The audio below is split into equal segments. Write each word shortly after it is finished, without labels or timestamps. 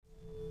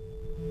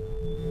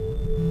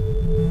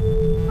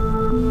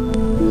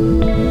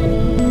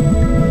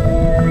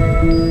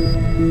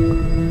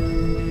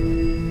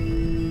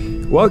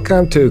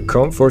Welcome to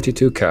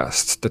Com42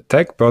 Cast, the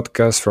tech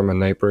podcast from a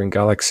neighboring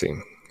galaxy.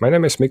 My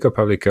name is Miko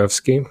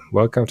Pawlikowski.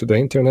 Welcome to the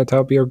Internet.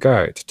 I'll be your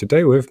guide.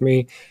 Today with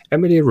me,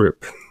 Emily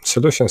Rupp,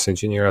 Solutions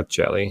Engineer at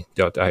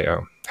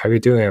Jelly.io. How are you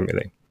doing,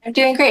 Emily? I'm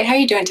doing great. How are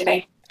you doing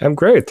today? I'm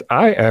great.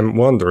 I am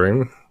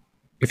wondering,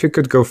 if you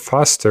could go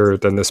faster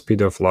than the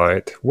speed of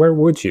light, where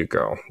would you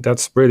go?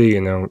 That's really,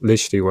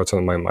 literally what's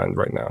on my mind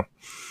right now.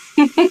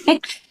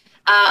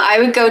 I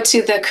would go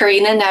to the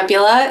Carina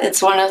Nebula.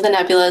 It's one of the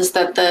nebulas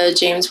that the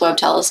James Webb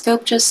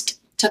Telescope just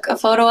took a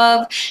photo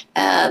of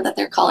that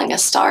they're calling a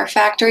star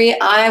factory.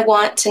 I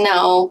want to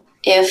know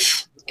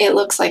if it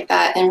looks like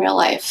that in real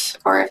life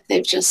or if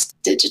they've just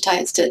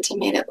digitized it to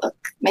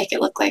make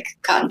it look like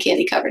cotton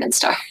candy covered in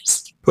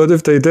stars. What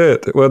if they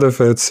did? What if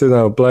it's,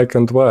 black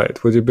and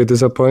white? Would you be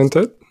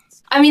disappointed?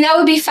 I mean, that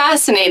would be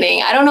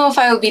fascinating. I don't know if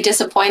I would be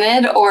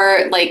disappointed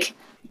or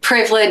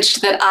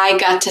privileged that I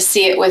got to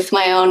see it with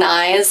my own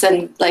eyes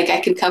and I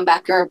could come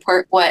back and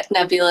report what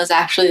nebulas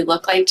actually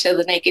look like to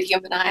the naked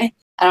human eye.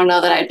 I don't know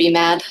that I'd be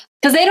mad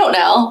because they don't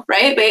know,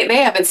 right? They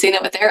haven't seen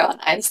it with their own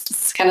eyes.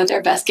 It's kind of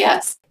their best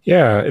guess.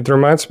 Yeah, it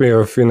reminds me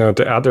of,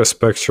 the other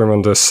spectrum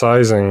on the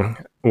sizing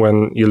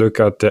when you look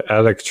at the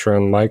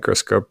electron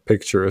microscope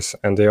pictures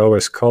and they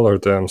always color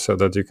them so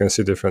that you can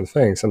see different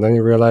things. And then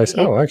you realize,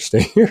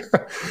 actually,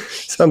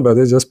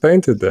 somebody just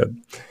painted that.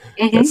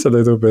 That's a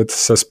little bit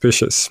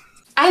suspicious.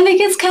 I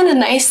think it's kind of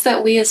nice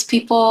that we as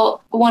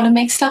people want to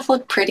make stuff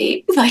look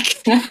pretty,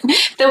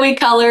 that we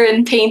color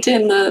and paint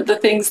in the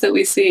things that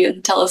we see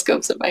in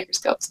telescopes and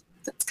microscopes.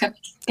 That's kind of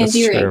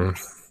endearing.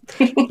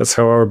 That's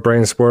how our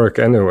brains work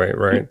anyway,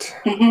 right?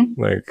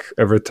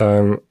 Every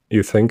time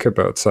you think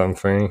about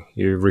something,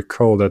 you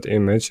recall that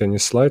image and you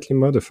slightly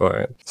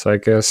modify it. So I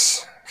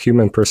guess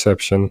human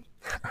perception,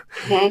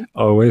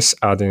 always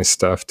adding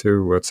stuff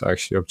to what's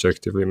actually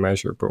objectively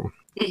measurable.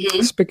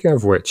 Speaking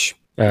of which,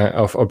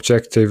 of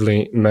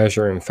objectively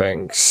measuring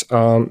things.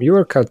 You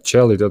work at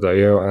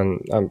Jelly.io,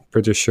 and I'm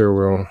pretty sure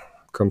we'll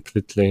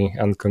completely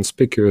and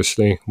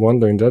conspicuously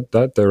wander in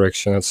that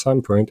direction at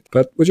some point.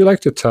 But would you like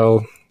to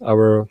tell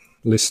our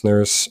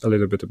listeners a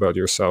little bit about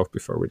yourself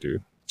before we do?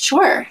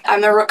 Sure.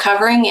 I'm a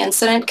recovering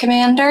incident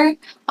commander.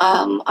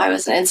 I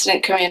was an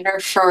incident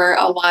commander for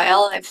a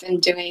while. I've been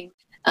doing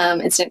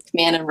incident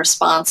command and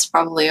response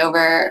probably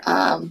over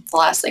the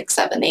last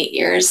 7-8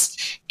 years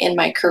in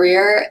my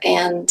career.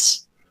 And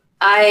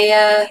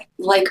I,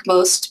 like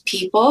most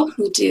people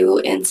who do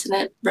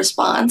incident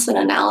response and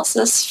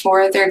analysis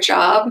for their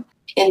job,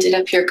 ended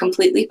up here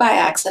completely by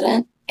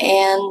accident.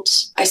 And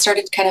I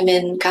started kind of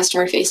in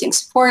customer-facing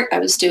support. I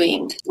was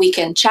doing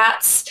weekend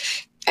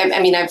chats. I've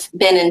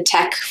been in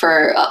tech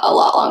for a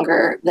lot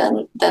longer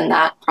than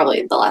that,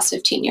 probably the last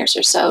 15 years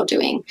or so,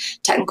 doing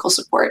technical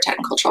support,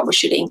 technical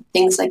troubleshooting,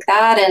 things like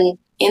that. And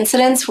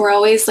incidents were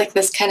always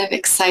this kind of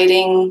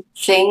exciting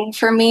thing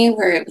for me,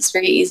 where it was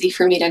very easy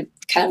for me to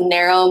kind of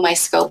narrow my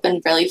scope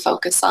and really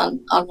focus on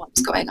what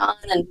was going on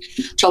and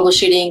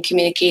troubleshooting,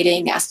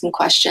 communicating, asking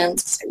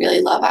questions. I really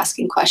love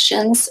asking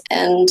questions.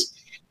 And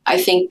I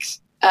think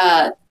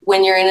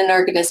when you're in an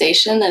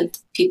organization and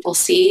people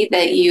see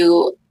that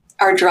you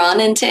are drawn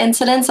into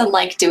incidents and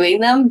like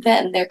doing them,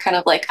 then they're kind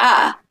of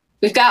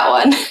we've got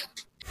one.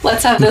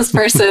 Let's have this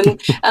person,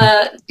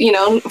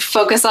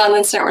 focus on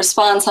incident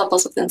response, help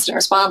us with incident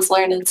response,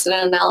 learn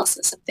incident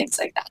analysis and things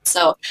like that.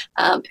 So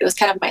it was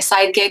kind of my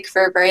side gig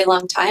for a very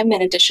long time.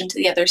 In addition to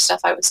the other stuff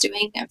I was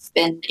doing, I've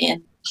been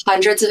in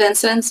hundreds of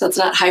incidents. So it's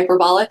not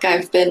hyperbolic.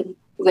 I've been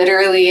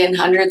literally in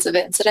hundreds of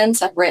incidents.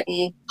 I've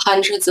written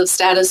hundreds of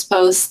status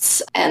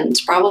posts and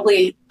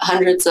probably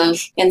hundreds of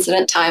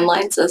incident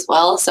timelines as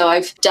well. So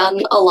I've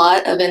done a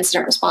lot of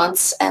incident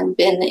response and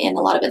been in a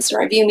lot of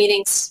incident review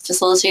meetings,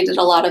 facilitated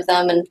a lot of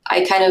them. And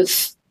I kind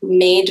of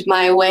made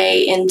my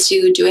way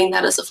into doing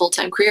that as a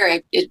full-time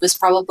career. It was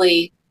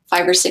probably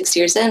 5 or 6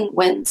 years in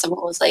when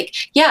someone was like,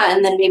 yeah,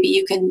 and then maybe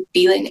you can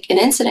be an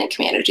incident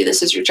commander, do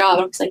this as your job.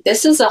 And I was like,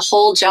 this is a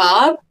whole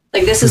job.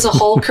 This is a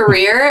whole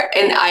career,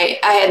 and I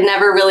had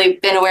never really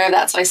been aware of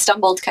that. So I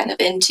stumbled kind of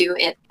into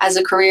it as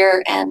a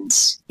career and,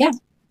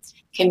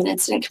 became an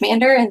incident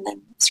commander and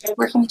then started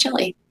working with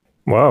Jelly.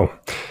 Wow.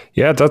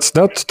 Yeah, that's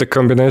not the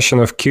combination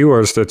of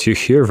keywords that you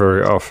hear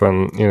very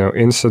often,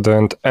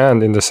 incident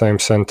and in the same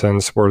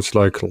sentence, words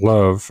like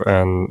love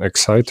and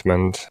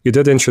excitement. You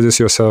did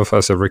introduce yourself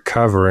as a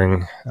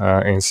recovering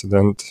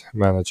incident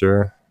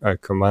manager.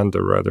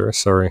 Commander, rather.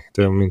 Sorry,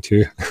 didn't mean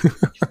to.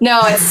 No,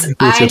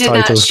 I did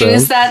not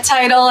choose that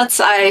title.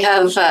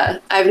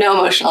 I have no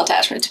emotional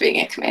attachment to being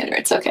a commander.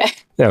 It's okay.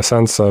 Yeah,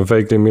 sounds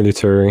vaguely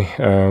military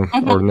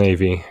or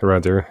Navy,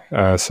 rather.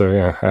 I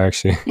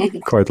actually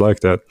quite like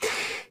that.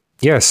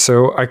 Yes,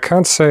 so I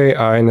can't say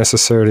I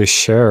necessarily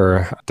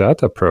share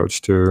that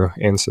approach to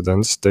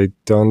incidents. They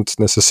don't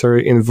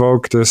necessarily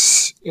invoke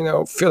this,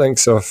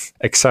 feelings of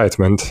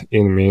excitement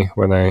in me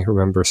when I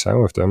remember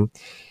some of them.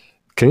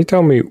 Can you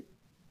tell me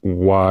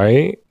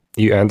why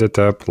you ended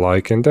up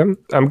liking them?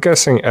 I'm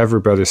guessing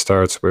everybody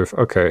starts with,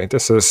 okay,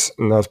 this is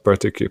not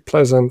particularly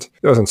pleasant,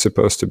 it wasn't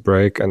supposed to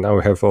break, and now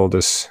we have all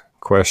this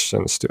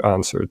questions to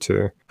answer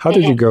to. How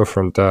did you go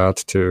from that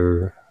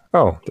to,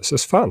 oh, this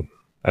is fun,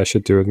 I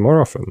should do it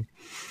more often?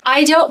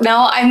 I don't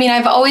know. I mean,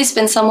 I've always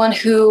been someone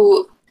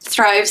who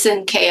thrives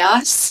in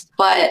chaos,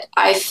 but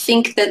I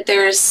think that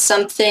there's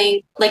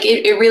something like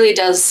it really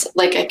does,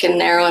 like I can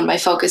narrow in my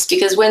focus,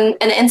 because when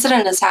an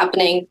incident is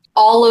happening,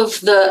 all of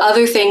the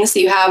other things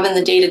that you have in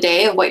the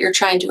day-to-day of what you're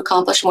trying to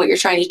accomplish and what you're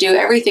trying to do,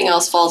 everything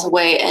else falls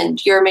away,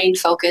 and your main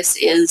focus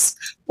is,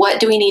 what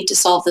do we need to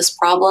solve this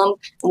problem?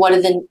 What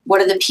do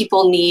the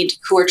people need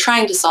who are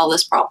trying to solve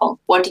this problem?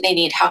 What do they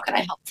need? How can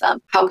I help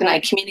them? How can I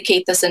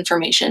communicate this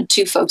information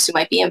to folks who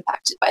might be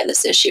impacted by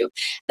this issue?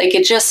 Like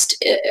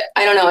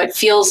I don't know, it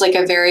feels like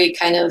a very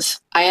kind of,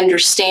 I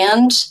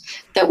understand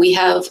that we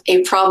have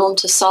a problem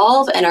to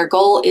solve, and our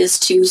goal is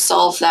to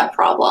solve that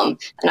problem.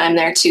 And I'm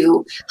there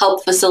to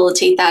help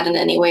facilitate that in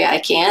any way I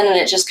can. And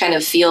it just kind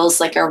of feels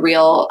like a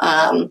real,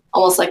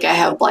 almost like I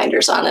have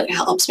blinders on. It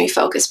helps me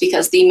focus,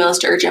 because the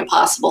most urgent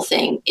possible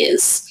thing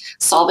is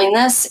solving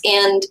this.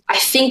 And I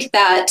think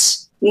that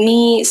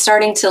me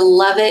starting to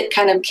love it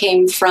kind of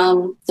came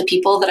from the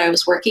people that I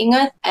was working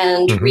with,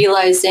 and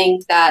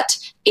realizing that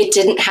it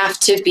didn't have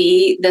to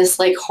be this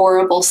like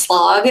horrible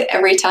slog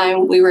every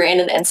time we were in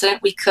an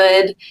incident. We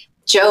could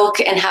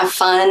joke and have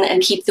fun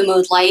and keep the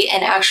mood light,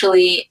 and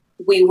actually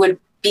we would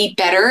be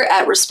better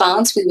at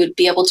response. We would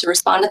be able to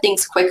respond to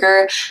things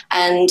quicker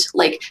and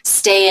like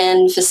stay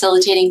in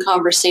facilitating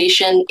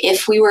conversation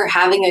if we were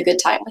having a good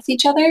time with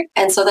each other.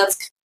 And so that's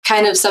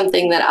kind of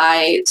something that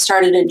I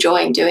started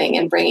enjoying doing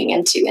and bringing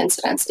into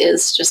incidents,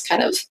 is just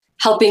kind of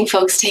helping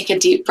folks take a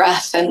deep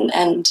breath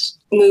and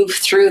move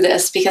through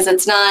this, because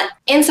it's not,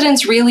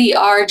 incidents really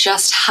are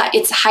just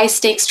it's high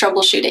stakes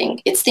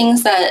troubleshooting. It's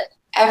things that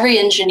every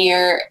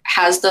engineer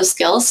has those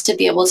skills to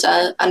be able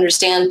to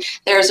understand,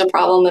 there's a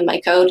problem in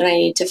my code and I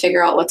need to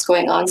figure out what's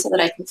going on so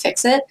that I can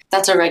fix it.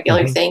 That's a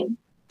regular thing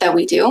that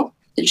we do.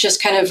 It's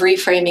just kind of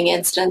reframing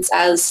incidents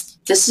as,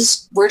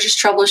 we're just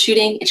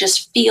troubleshooting. It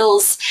just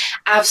feels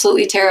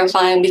absolutely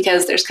terrifying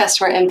because there's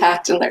customer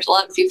impact and there's a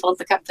lot of people at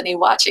the company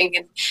watching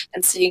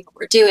and seeing what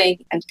we're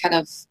doing. And kind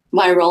of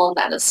my role in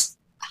that is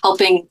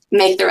helping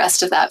make the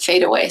rest of that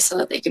fade away so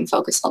that they can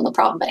focus on the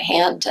problem at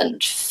hand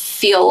and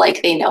feel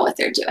like they know what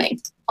they're doing.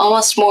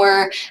 Almost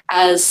more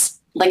as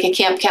like a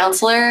camp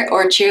counselor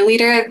or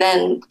cheerleader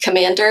than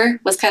commander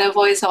was kind of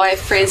always how I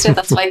phrased it.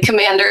 That's why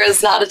commander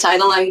is not a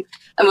title I'm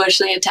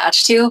emotionally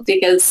attached to,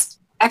 because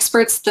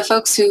experts, the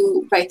folks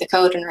who write the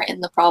code and are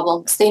in the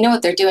problems, they know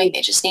what they're doing.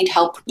 They just need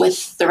help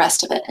with the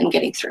rest of it and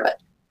getting through it.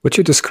 What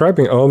you're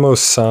describing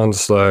almost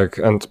sounds like,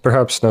 and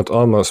perhaps not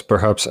almost,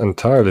 perhaps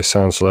entirely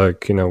sounds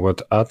like,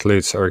 what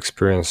athletes are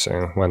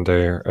experiencing when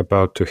they're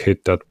about to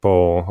hit that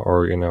ball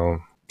or,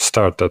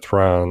 start that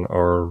run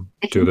or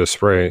do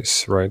this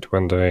race, right?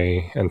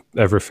 And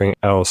everything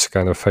else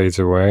kind of fades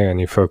away and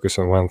you focus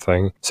on one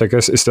thing. So I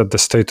guess, is that the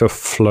state of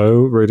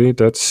flow really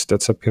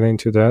that's appealing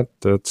to that?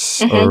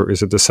 Or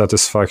is it the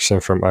satisfaction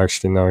from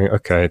actually knowing,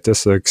 okay,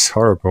 this looks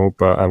horrible,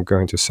 but I'm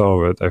going to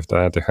solve it. I've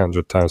done it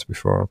 100 times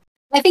before.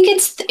 I think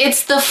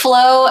it's the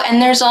flow,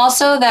 and there's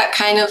also that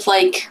kind of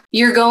like,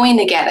 you're going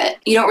to get it.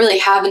 You don't really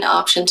have an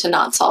option to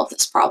not solve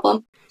this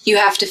problem. You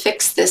have to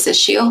fix this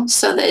issue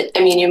so that,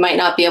 you might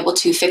not be able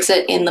to fix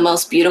it in the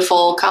most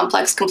beautiful,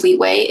 complex, complete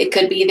way. It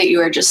could be that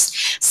you are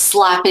just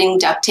slapping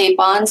duct tape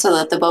on so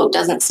that the boat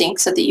doesn't sink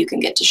so that you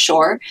can get to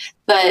shore.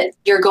 But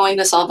you're going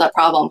to solve that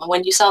problem. And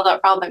when you solve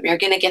that problem, you're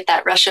going to get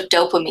that rush of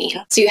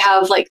dopamine. So you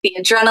have like the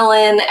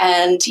adrenaline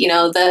and,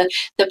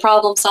 the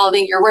problem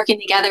solving, you're working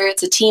together.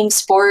 It's a team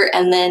sport.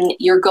 And then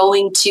you're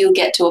going to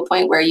get to a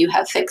point where you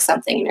have fixed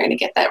something and you're going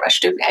to get that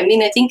rush of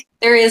dopamine. I think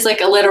there is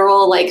like a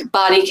literal like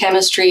body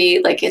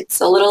chemistry, like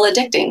it's a little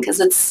addicting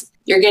because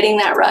you're getting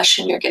that rush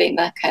and you're getting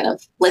that kind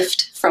of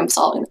lift from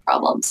solving the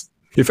problems.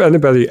 If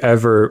anybody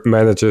ever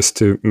manages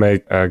to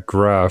make a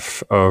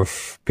graph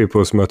of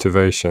people's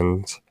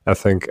motivations, I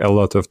think a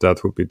lot of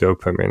that would be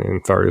dopamine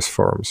in various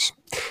forms,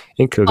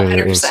 including 100%.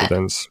 Your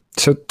incidents.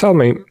 So tell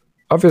me,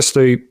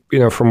 obviously,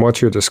 from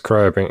what you're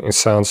describing, it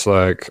sounds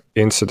like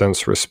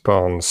incidents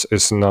response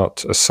is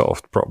not a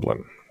solved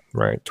problem,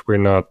 right? We're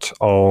not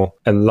all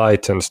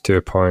enlightened to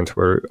a point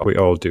where we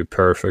all do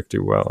perfectly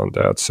well on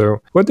that.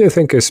 So what do you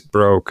think is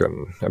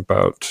broken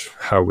about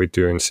how we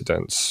do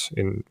incidents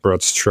in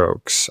broad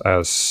strokes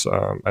as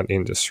an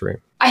industry?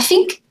 I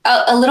think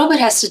a little bit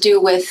has to do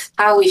with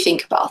how we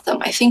think about them.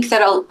 I think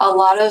that a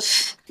lot of,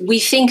 we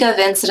think of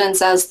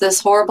incidents as this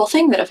horrible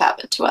thing that have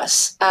happened to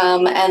us,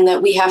 and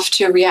that we have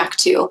to react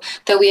to,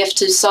 that we have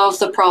to solve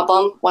the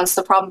problem. Once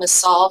the problem is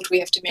solved, we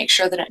have to make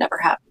sure that it never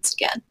happens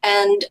again.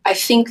 And I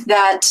think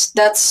that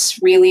that's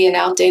really an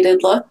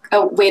outdated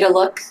way to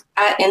look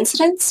at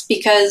incidents,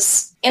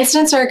 because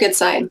incidents are a good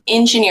sign.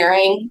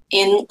 Engineering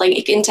in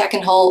tech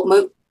and whole,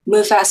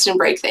 move fast and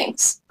break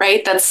things,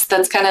 right? That's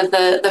kind of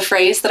the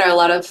phrase that a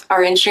lot of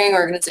our engineering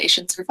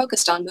organizations are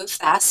focused on: move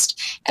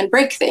fast and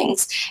break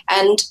things.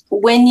 And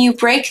when you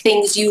break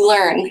things, you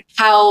learn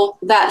how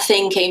that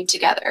thing came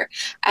together.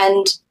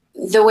 And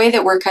the way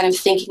that we're kind of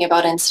thinking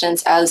about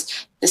incidents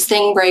as this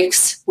thing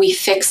breaks, we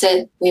fix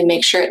it, we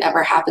make sure it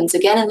never happens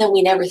again, and then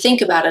we never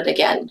think about it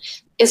again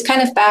is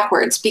kind of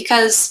backwards,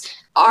 because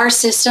our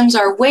systems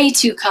are way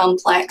too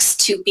complex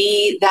to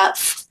be that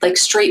like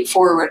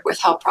straightforward with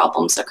how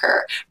problems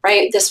occur,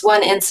 right? This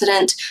one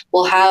incident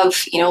will have,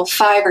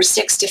 5 or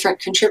 6 different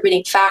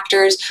contributing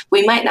factors.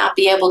 We might not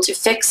be able to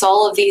fix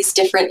all of these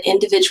different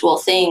individual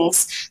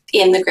things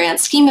in the grand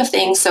scheme of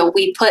things. So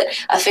we put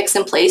a fix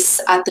in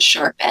place at the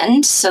sharp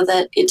end so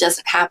that it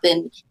doesn't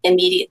happen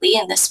immediately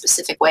in this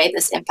specific way.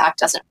 This impact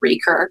doesn't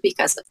recur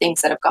because of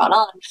things that have gone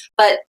on.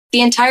 But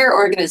the entire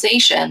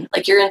organization,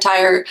 like your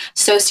entire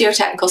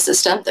socio-technical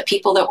system, the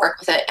people that work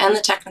with it and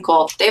the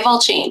technical, they've all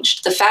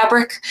changed. The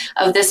fabric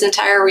of this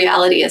entire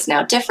reality is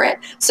now different.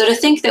 So to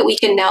think that we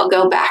can now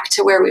go back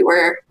to where we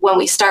were when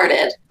we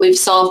started, we've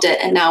solved it,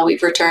 and now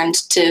we've returned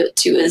to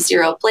a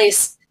zero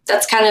place,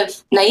 that's kind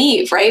of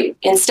naive, right?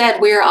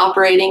 Instead, we're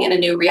operating in a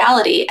new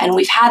reality, and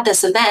we've had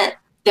this event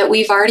that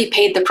we've already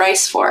paid the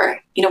price for.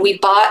 We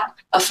bought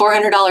a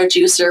 $400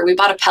 juicer, we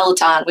bought a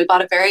Peloton, we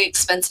bought a very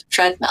expensive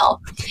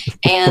treadmill,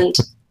 and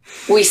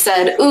we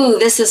said, ooh,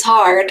 this is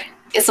hard.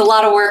 It's a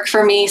lot of work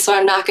for me, so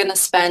I'm not going to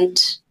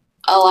spend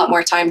a lot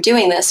more time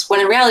doing this.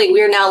 When in reality,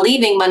 we're now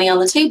leaving money on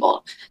the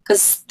table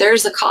because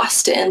there's a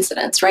cost to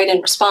incidents, right?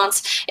 In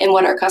response, in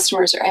what our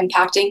customers are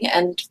impacting,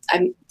 and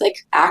I'm like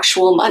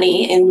actual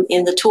money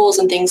in the tools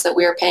and things that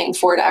we are paying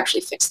for to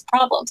actually fix the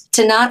problems.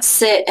 To not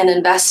sit and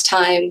invest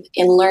time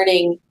in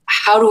learning,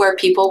 how do our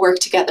people work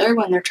together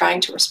when they're trying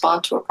to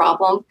respond to a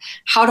problem?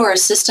 How do our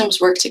systems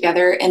work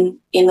together in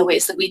the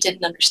ways that we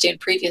didn't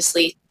understand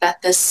previously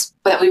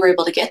that we were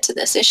able to get to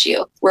this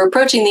issue? We're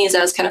approaching these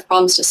as kind of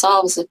problems to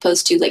solve, as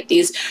opposed to like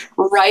these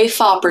rife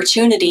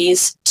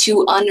opportunities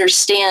to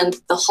understand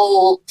the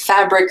whole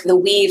fabric, the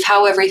weave,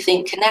 how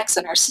everything connects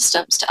in our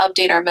systems, to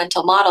update our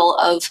mental model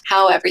of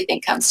how everything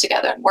comes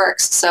together and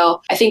works.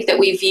 So I think that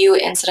we view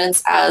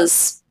incidents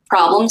as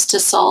problems to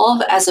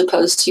solve, as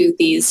opposed to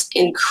these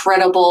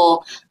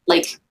incredible,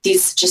 like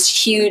these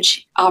just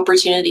huge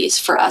opportunities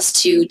for us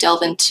to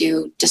delve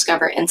into,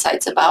 discover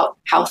insights about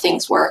how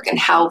things work and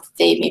how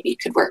they maybe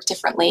could work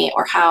differently,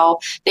 or how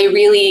they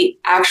really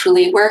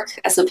actually work,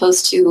 as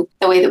opposed to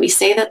the way that we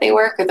say that they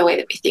work or the way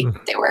that we think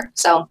that they work.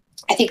 So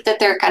I think that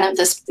they're kind of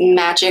this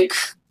magic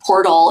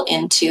portal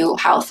into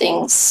how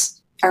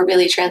things are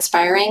really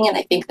transpiring. And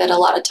I think that a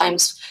lot of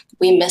times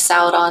we miss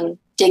out on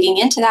digging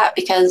into that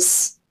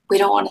because we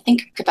don't want to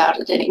think about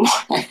it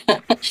anymore.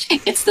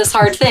 It's this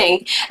hard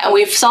thing, and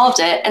we've solved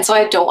it, and so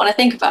I don't want to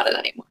think about it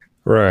anymore.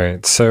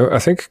 Right. So I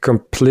think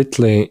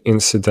completely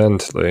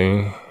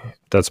incidentally,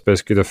 that's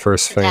basically the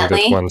first thing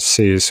that one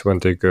sees when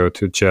they go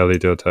to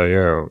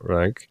jelly.io,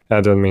 right?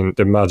 I don't mean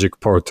the magic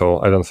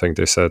portal. I don't think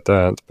they said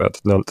that, but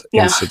not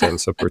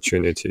incidents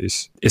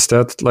opportunities. Is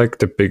that like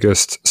the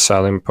biggest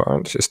selling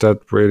point? Is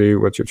that really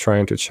what you're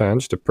trying to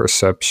change? The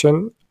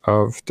perception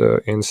of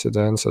the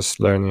incidents as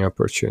learning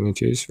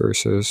opportunities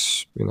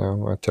versus,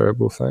 a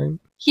terrible thing?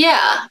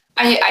 Yeah,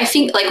 I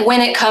think like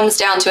when it comes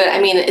down to it, I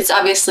mean, it's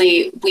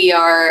obviously we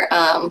are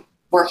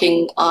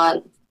working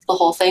on the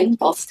whole thing,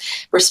 both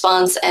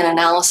response and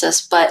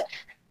analysis, but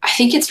I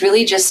think it's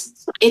really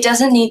just, it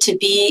doesn't need to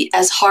be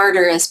as hard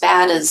or as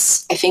bad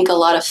as I think a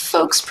lot of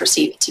folks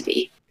perceive it to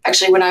be.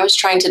 Actually, when I was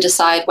trying to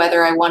decide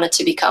whether I wanted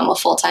to become a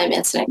full-time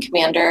incident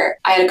commander,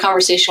 I had a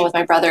conversation with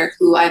my brother,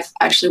 who I've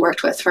actually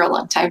worked with for a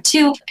long time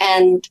too.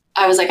 And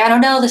I was like, I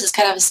don't know, this is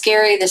kind of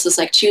scary. This is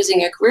like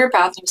choosing a career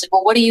path. And he was like,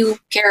 well, what do you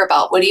care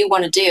about? What do you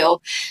want to do?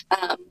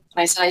 And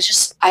I said,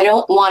 I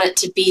don't want it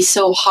to be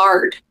so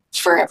hard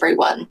for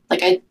everyone.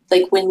 Like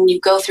when you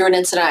go through an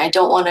incident, I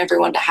don't want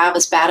everyone to have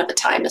as bad of a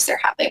time as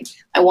they're having.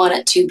 I want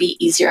it to be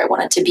easier. I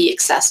want it to be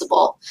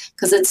accessible,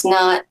 because it's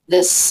not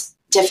this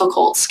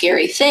difficult,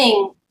 scary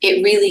thing.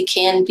 It really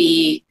can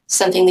be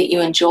something that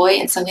you enjoy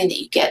and something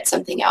that you get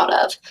something out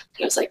of.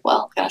 He was like,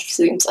 well, gosh,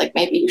 seems like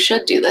maybe you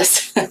should do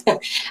this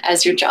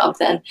as your job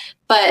then.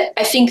 But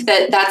I think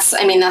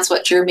that's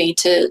what drew me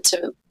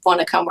to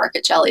want to come work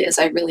at Jelly, is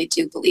I really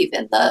do believe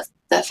in the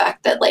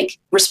fact that like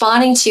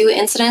responding to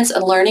incidents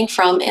and learning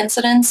from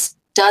incidents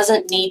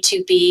doesn't need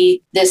to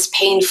be this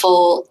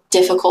painful,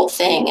 difficult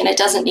thing. And it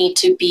doesn't need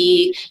to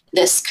be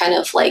this kind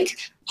of like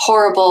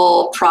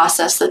horrible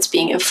process that's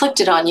being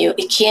inflicted on you.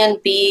 It can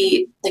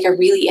be like a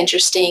really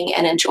interesting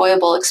and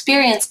enjoyable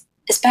experience,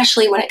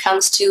 especially when it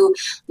comes to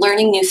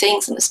learning new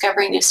things and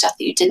discovering new stuff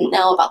that you didn't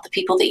know about the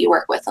people that you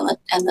work with and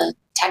the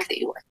tech that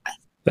you work with.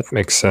 That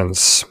makes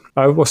sense.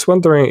 I was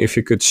wondering if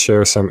you could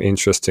share some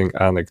interesting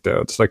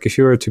anecdotes. Like if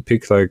you were to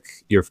pick like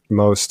your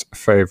most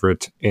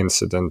favorite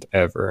incident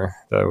ever,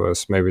 that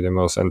was maybe the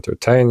most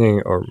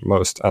entertaining or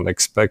most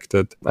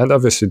unexpected. And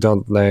obviously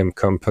don't name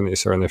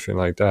companies or anything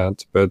like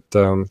that, but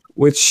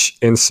which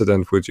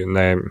incident would you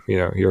name,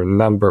 your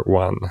number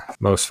one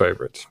most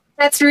favorite?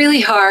 That's really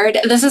hard.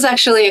 This is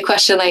actually a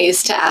question I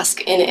used to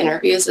ask in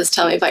interviews, is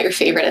tell me about your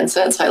favorite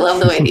incident. So I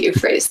love the way that you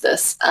phrased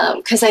this,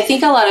 because I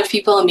think a lot of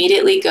people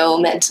immediately go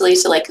mentally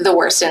to like the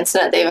worst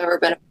incident they've ever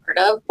been a part heard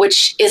of,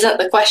 which isn't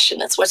the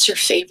question. It's what's your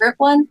favorite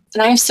one?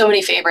 And I have so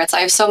many favorites.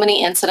 I have so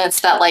many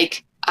incidents that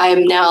like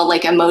I'm now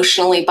like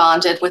emotionally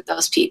bonded with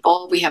those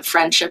people. We have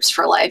friendships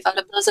for life out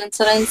of those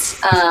incidents.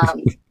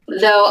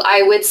 Though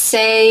I would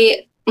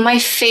say my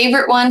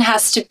favorite one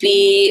has to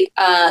be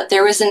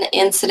there was an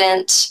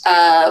incident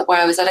where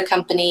I was at a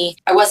company.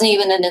 I wasn't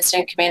even an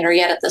incident commander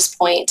yet at this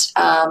point,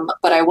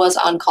 but I was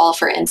on call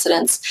for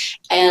incidents.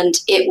 And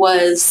it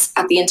was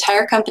at the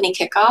entire company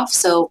kickoff.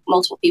 So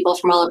multiple people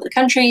from all over the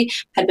country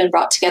had been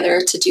brought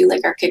together to do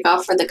like our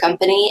kickoff for the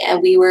company.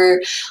 And we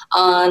were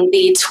on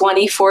the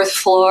 24th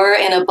floor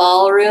in a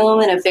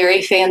ballroom in a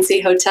very fancy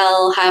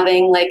hotel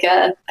having like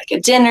a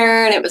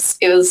dinner. And it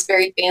was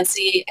very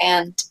fancy.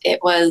 And it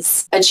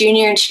was a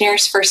junior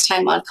engineer's first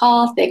time on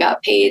call. They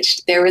got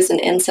paged. There was an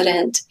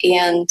incident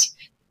and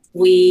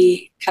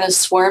we kind of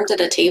swarmed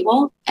at a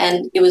table.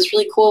 And it was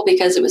really cool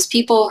because it was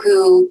people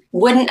who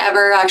wouldn't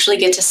ever actually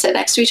get to sit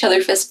next to each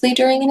other physically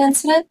during an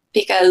incident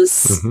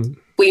because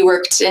we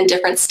worked in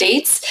different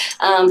states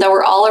that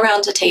were all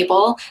around a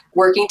table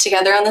working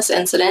together on this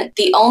incident.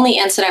 The only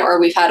incident where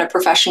we've had a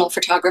professional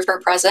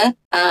photographer present,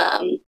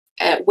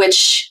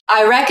 which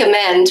I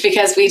recommend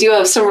because we do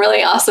have some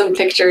really awesome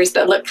pictures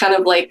that look kind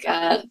of like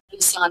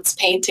Renaissance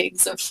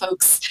paintings of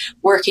folks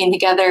working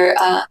together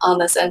on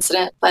this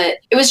incident. But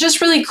it was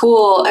just really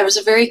cool. It was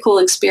a very cool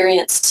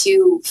experience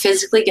to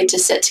physically get to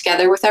sit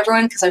together with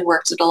everyone because I've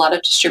worked at a lot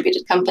of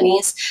distributed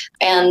companies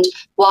and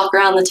walk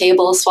around the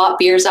table, swap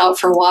beers out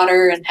for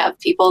water and have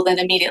people then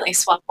immediately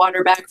swap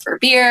water back for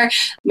beer,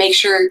 make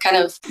sure kind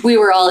of we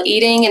were all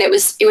eating. And it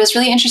was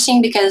really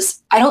interesting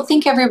because I don't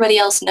think everybody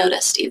else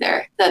noticed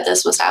either that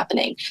this was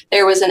happening.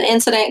 There was an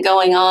incident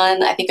going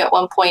on. I think at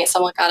one point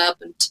someone got up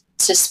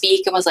to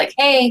speak and was like,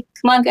 hey,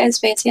 come on guys,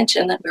 pay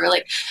attention. And we were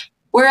like,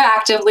 we're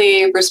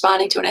actively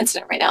responding to an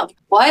incident right now.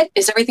 What?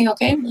 Is everything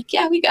okay? I'm like,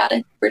 yeah, we got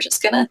it. We're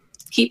just going to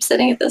keep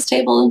sitting at this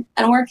table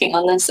and working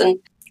on this. And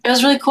it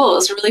was really cool. It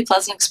was a really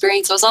pleasant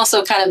experience. It was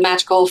also kind of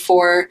magical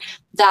for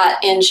that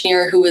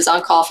engineer who was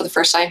on call for the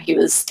first time. He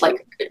was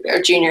like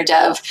a junior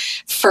dev,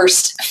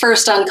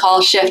 first on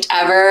call shift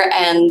ever.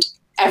 And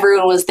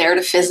everyone was there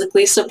to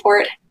physically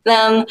support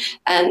them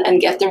and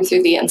get them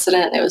through the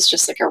incident. It was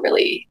just like a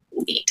really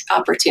neat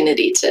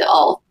opportunity to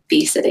all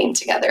be sitting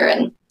together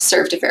and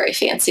served a very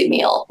fancy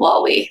meal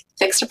while we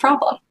fixed a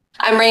problem.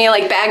 I'm bringing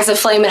like bags of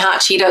Flamin' Hot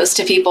Cheetos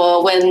to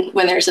people when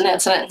there's an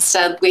incident.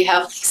 Instead, we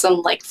have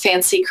some like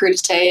fancy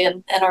crudité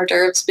and hors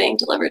d'oeuvres being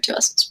delivered to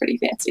us. It's pretty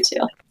fancy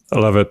too. I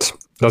love it.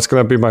 That's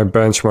going to be my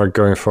benchmark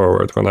going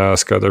forward. When I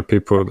ask other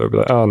people, they'll be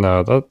like, oh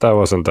no, that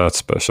wasn't that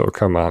special.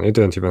 Come on, you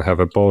didn't even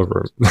have a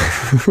ballroom.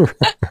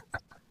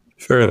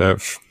 Fair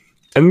enough.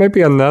 And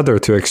maybe another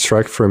to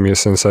extract from you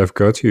since I've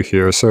got you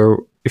here.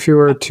 So if you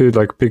were to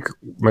like pick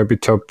maybe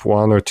top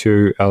 1 or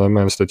 2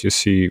 elements that you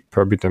see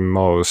probably the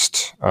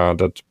most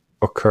that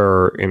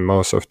occur in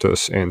most of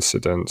those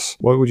incidents,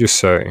 what would you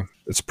say?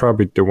 It's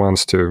probably the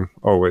ones to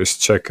always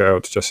check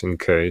out just in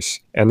case.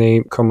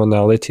 Any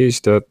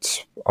commonalities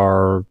that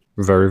are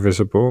very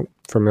visible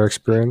from your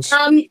experience?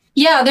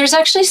 Yeah, there's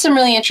actually some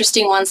really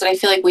interesting ones that I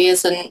feel like we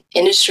as an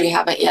industry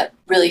haven't yet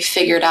really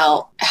figured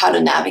out how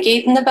to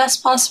navigate in the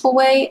best possible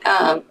way.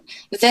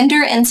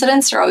 Vendor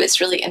incidents are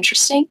always really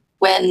interesting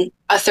when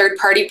a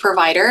third-party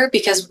provider,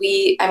 because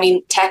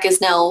tech is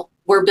now,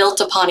 we're built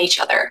upon each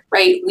other,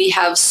 right? We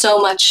have so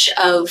much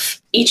of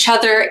each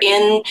other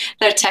in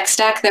the tech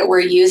stack that we're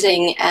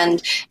using,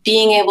 and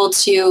being able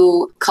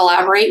to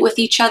collaborate with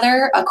each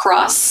other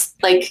across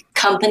like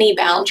company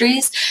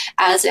boundaries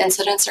as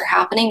incidents are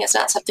happening is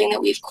not something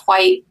that we've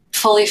quite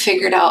fully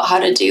figured out how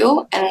to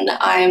do. And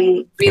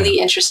I'm really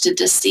interested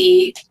to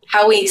see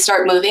how we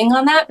start moving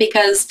on that,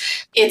 because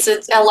it's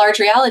a large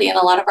reality in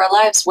a lot of our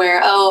lives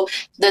where, oh,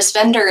 this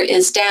vendor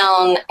is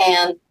down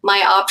and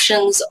my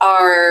options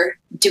are,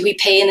 do we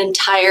pay an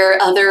entire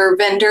other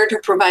vendor to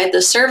provide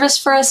the service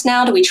for us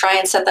now? Do we try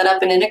and set that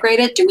up and integrate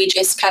it? Do we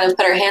just kind of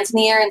put our hands in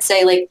the air and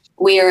say, like,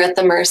 we are at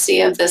the mercy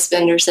of this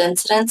vendor's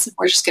incidents.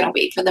 We're just going to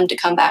wait for them to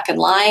come back in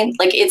line.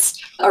 Like,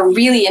 it's a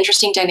really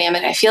interesting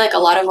dynamic. I feel like a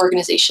lot of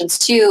organizations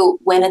too,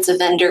 when it's a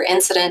vendor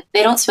incident,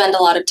 they don't spend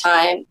a lot of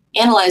time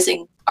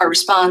analyzing our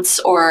response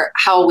or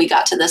how we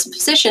got to this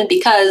position,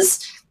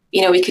 because,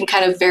 you know, we can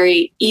kind of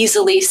very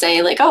easily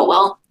say like, oh,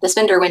 well, this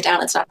vendor went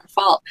down, it's not our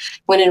fault.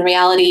 When in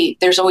reality,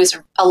 there's always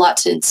a lot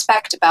to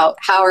inspect about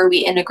how are we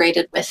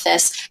integrated with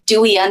this?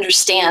 Do we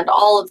understand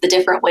all of the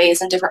different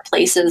ways and different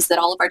places that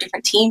all of our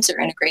different teams are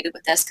integrated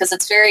with this? Because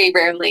it's very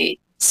rarely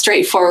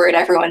straightforward.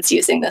 Everyone's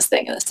using this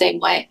thing in the same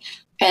way,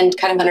 and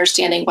kind of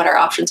understanding what our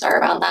options are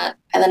around that.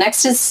 And the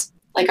next is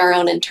like our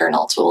own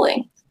internal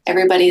tooling.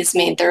 Everybody's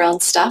made their own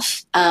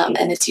stuff,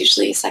 and it's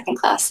usually a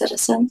second-class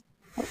citizen.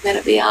 I'm going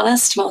to be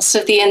honest, most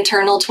of the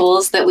internal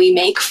tools that we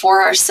make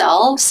for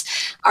ourselves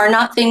are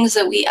not things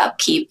that we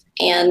upkeep.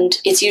 And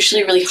it's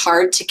usually really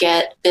hard to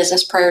get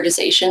business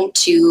prioritization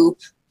to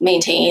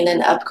maintain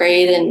and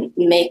upgrade and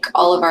make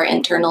all of our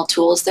internal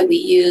tools that we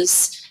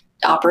use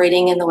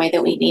operating in the way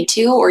that we need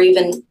to, or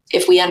even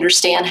if we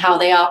understand how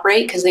they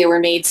operate, because they were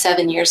made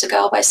 7 years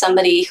ago by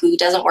somebody who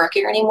doesn't work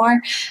here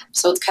anymore.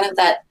 So it's kind of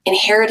that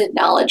inherited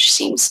knowledge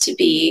seems to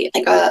be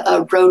like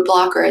a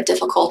roadblock or a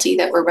difficulty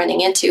that we're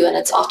running into. And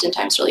it's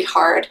oftentimes really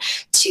hard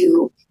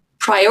to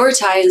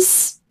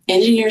prioritize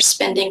engineers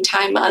spending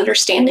time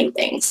understanding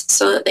things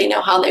so that they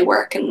know how they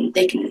work and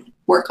they can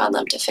work on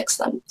them to fix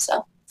them.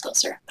 So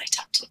those are my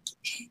top two.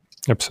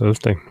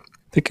 Absolutely.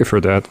 Thank you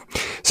for that.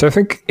 So I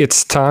think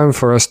it's time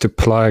for us to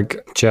plug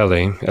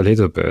Jelly a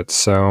little bit.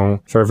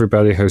 So for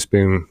everybody who's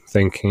been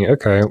thinking,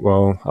 okay,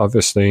 well,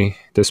 obviously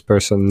this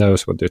person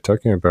knows what they're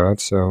talking about,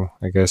 so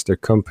I guess their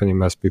company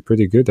must be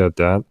pretty good at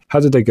that.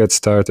 How do they get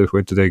started?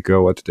 Where do they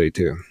go? What do they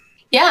do?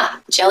 Yeah,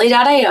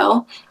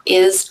 jelly.io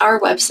is our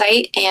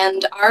website,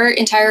 and our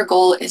entire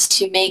goal is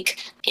to make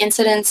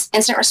incident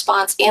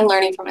response and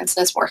learning from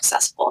incidents more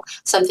accessible,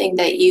 something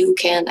that you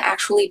can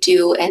actually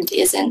do and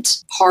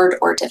isn't hard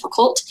or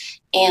difficult.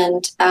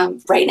 And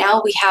right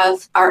now we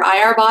have our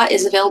IR bot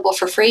is available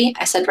for free.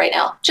 I said right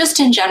now, just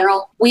in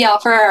general, we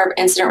offer our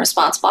incident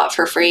response bot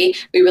for free.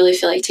 We really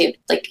feel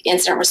like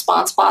incident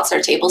response bots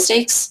are table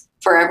stakes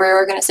for every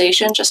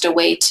organization, just a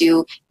way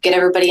to get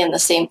everybody in the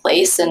same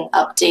place and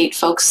update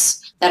folks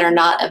that are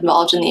not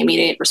involved in the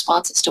immediate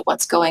response as to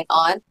what's going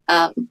on.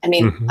 I've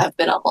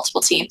been on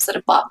multiple teams that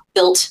have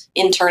built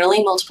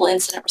internally multiple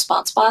incident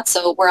response bots,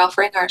 so we're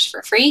offering ours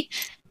for free.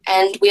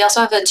 And we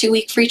also have a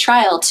 2-week free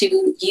trial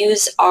to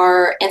use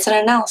our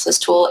incident analysis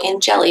tool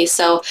in Jelly.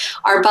 So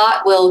our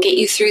bot will get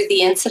you through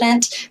the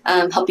incident,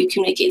 help you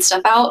communicate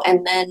stuff out,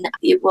 and then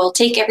it will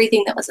take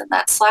everything that was in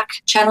that Slack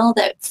channel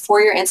for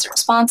your incident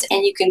response,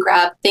 and you can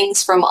grab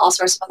things from all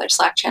sorts of other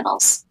Slack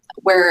channels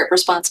where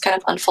response kind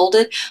of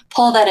unfolded,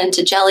 pull that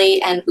into Jelly,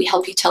 and we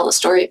help you tell the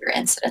story of your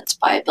incidents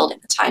by building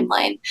the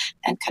timeline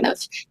and kind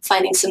of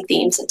finding some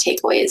themes and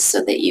takeaways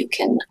so that you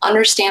can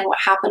understand what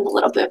happened a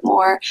little bit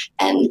more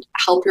and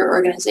help your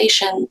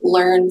organization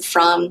learn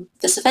from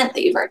this event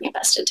that you've already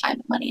invested time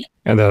and money in.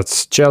 And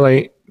that's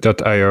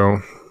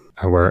jelly.io,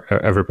 where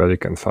everybody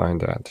can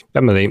find that.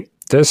 Emily,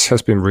 this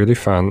has been really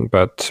fun,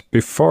 but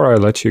before I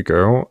let you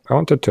go, I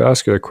wanted to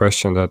ask you a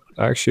question that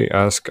I actually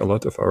ask a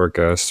lot of our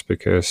guests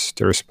because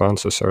the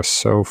responses are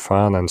so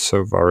fun and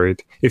so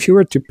varied. If you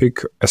were to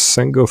pick a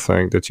single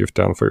thing that you've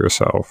done for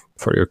yourself,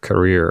 for your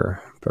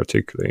career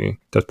particularly,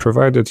 that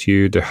provided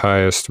you the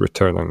highest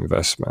return on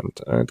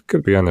investment, it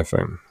could be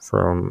anything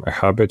from a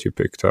habit you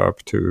picked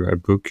up to a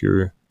book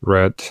you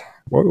read,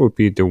 what would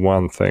be the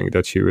one thing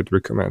that you would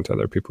recommend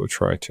other people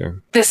try to?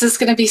 This is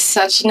going to be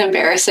such an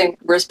embarrassing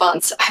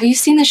response. Have you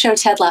seen the show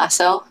Ted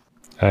Lasso?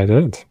 I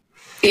did.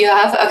 You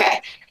have?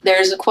 Okay.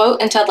 There's a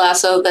quote in Ted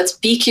Lasso that's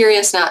 "Be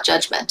curious, not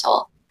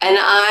judgmental." And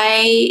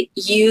I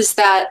use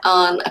that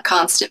on a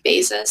constant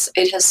basis.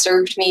 It has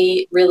served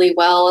me really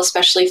well,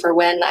 especially for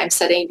when I'm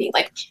sitting being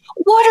like,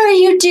 what are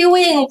you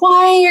doing?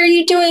 Why are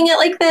you doing it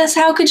like this?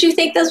 How could you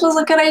think this was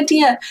a good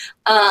idea?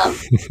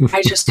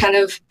 I just kind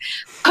of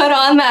put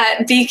on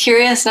that be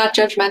curious, not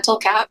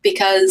judgmental cap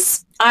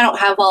because I don't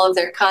have all of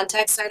their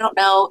context. I don't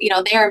know,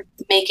 they are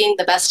making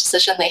the best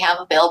decision they have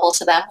available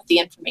to them with the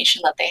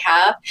information that they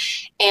have.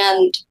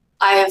 And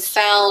I have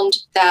found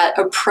that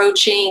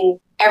approaching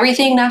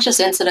everything, not just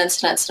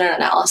incidents and incident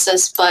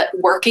analysis, but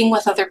working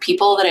with other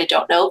people that I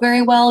don't know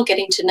very well,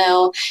 getting to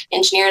know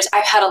engineers.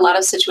 I've had a lot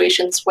of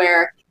situations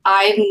where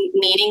I'm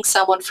meeting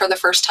someone for the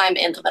first time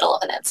in the middle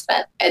of an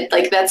incident. And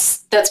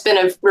that's been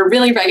a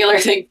really regular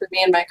thing for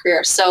me in my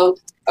career. So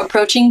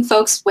approaching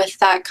folks with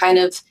that kind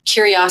of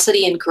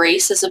curiosity and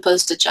grace as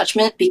opposed to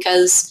judgment,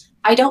 because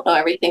I don't know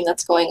everything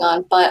that's going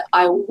on, but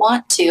I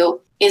want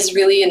to, is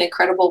really an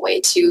incredible way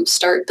to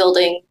start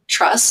building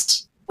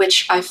trust,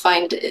 which I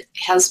find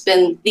has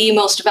been the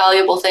most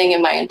valuable thing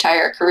in my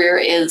entire career,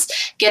 is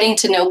getting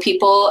to know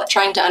people,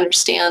 trying to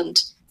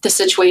understand the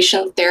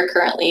situation they're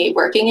currently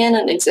working in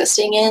and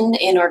existing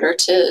in order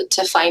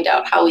to find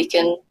out how we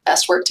can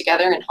best work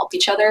together and help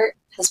each other,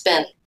 has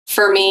been,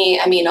 for me,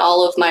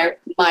 all of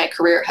my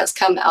career has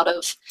come out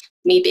of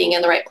me being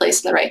in the right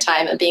place in the right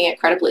time and being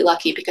incredibly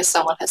lucky because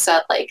someone has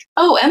said like,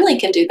 oh, Emily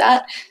can do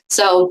that.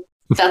 So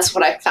that's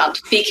what I found.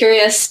 Be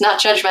curious, not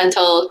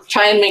judgmental,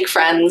 try and make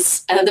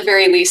friends, and at the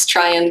very least,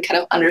 try and kind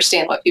of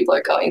understand what people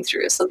are going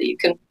through so that you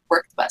can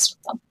work the best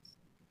with them.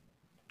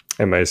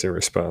 Amazing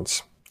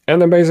response.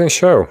 An amazing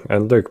show.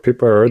 And look,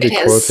 people are already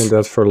quoting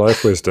that for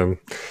life wisdom.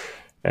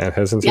 And it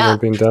hasn't even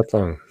been that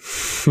long.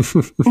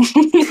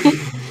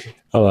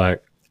 All right.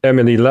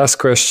 Emily, last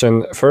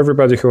question. For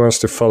everybody who wants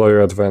to follow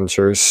your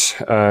adventures,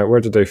 where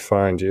do they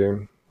find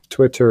you?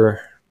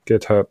 Twitter,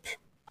 GitHub?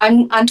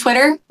 I'm on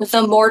Twitter with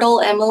Immortal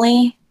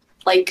Emily,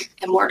 like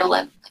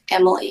Immortal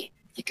Emily,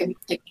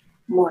 like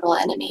mortal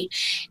enemy.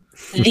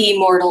 The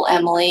Mortal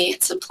Emily.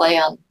 It's a play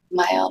on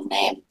my own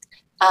name.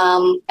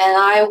 And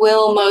I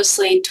will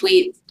mostly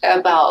tweet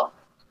about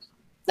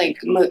like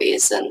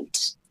movies and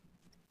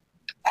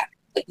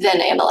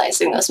then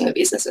analyzing those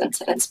movies as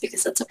incidents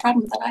because it's a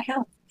problem that I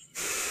have.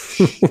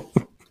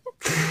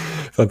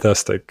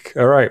 Fantastic.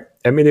 All right.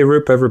 Emily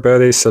Rupp,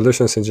 everybody,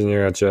 solutions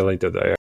engineer at Jelly today.